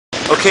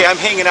Okay, I'm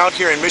hanging out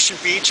here in Mission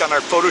Beach on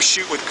our photo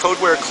shoot with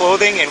Codewear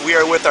Clothing, and we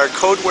are with our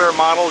Codewear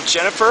model,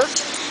 Jennifer.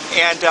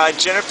 And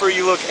Jennifer,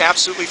 you look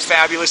absolutely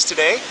fabulous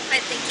today.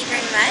 Thank you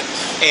very much.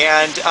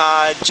 And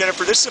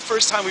Jennifer, this is the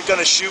first time we've done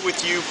a shoot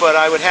with you, but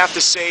I would have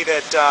to say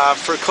that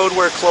for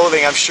Codewear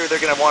Clothing, I'm sure they're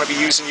going to want to be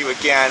using you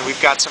again.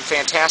 We've got some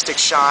fantastic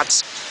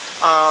shots.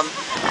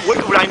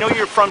 I know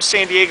you're from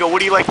San Diego. What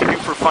do you like to do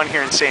for fun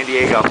here in San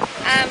Diego?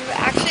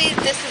 Actually,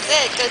 this is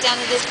it. Go down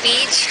to this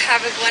beach,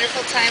 have a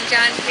wonderful time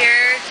down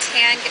here,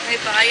 tan, get my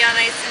body all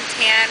nice and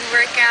tan,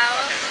 work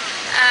out.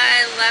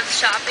 I love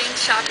shopping.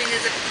 Shopping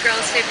is a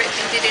girl's favorite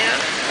thing to do.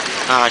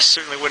 I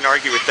certainly wouldn't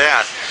argue with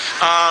that.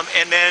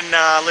 And then,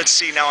 let's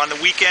see, now on the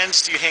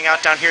weekends, do you hang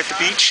out down here at the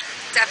beach?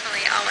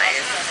 Definitely,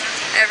 always.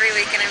 Every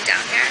weekend I'm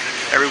down here.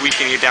 Every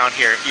weekend you're down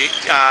here.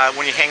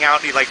 When you hang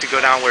out, do you like to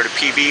go down where, to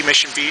PB,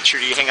 Mission Beach, or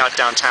do you hang out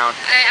downtown?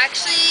 I'm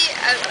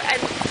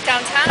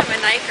downtown. I'm a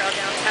night girl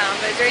downtown,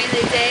 but during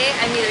the day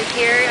I'm either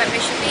here at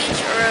Mission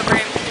Beach or over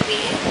in PB.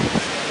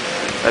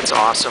 That's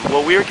awesome.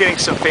 Well, we're getting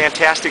some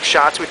fantastic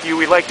shots with you.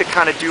 We like to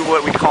kind of do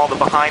what we call the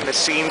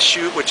behind-the-scenes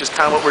shoot, which is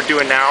kind of what we're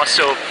doing now,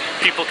 so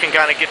people can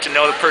kind of get to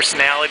know the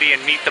personality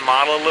and meet the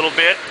model a little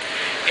bit.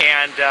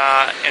 And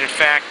in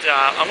fact,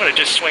 I'm going to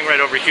just swing right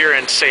over here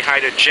and say hi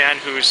to Jen,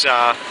 who's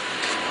our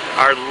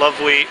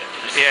lovely,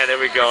 yeah, there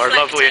we go, our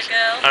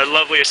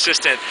lovely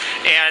assistant.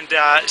 And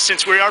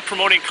since we are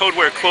promoting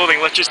Codewear Clothing,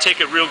 let's just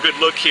take a real good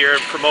look here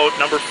and promote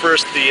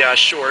first the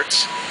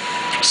shorts.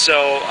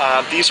 So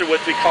these are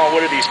what we call,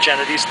 what are these, Jen?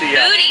 Are these the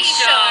booty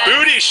shorts?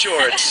 Booty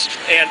shorts.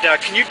 And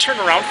can you turn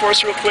around for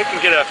us real quick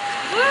and get a?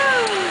 Woo!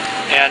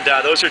 And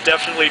those are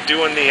definitely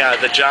doing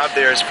the job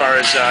there as far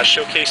as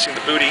showcasing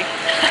the booty.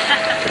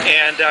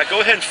 And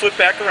go ahead and flip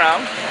back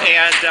around.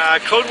 And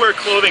Codewear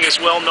Clothing is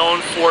well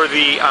known for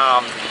the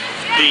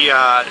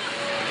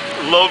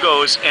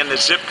logos and the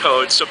zip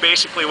codes. So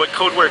basically what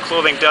Codewear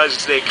Clothing does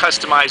is they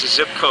customize a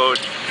zip code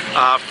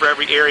for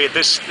every area.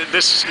 This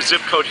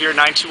zip code here,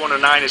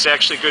 92109, is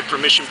actually good for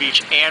Mission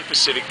Beach and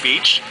Pacific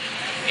Beach.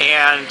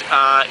 And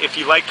if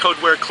you like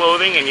Codewear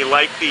Clothing and you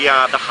like the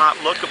hot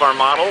look of our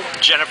model,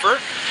 Jennifer,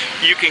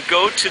 you can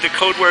go to the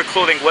Codewear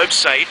Clothing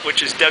website,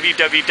 which is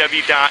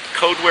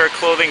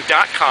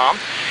www.codewearclothing.com,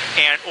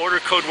 and order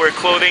Codewear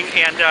Clothing.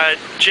 And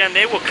Jen,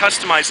 they will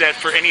customize that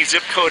for any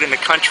zip code in the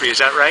country. Is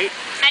that right?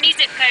 Any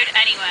zip code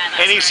anywhere.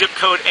 Any zip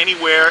code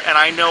anywhere. And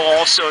I know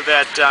also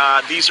that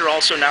these are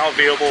also now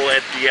available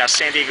at the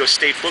San Diego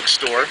State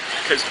Bookstore,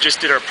 because just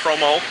did our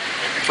promo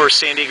for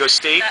San Diego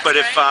State. That's but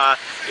right.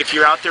 if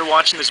you're out there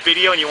watching this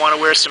video and you want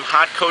to wear some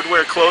hot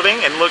Codewear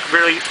Clothing and look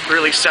really,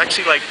 really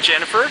sexy like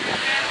Jennifer,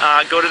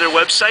 go to their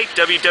website,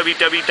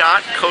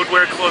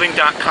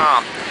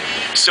 www.codewearclothing.com.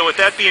 So with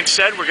that being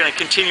said, we're going to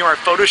continue our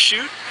photo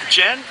shoot.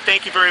 Jen,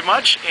 thank you very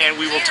much, and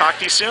we will talk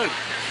to you soon.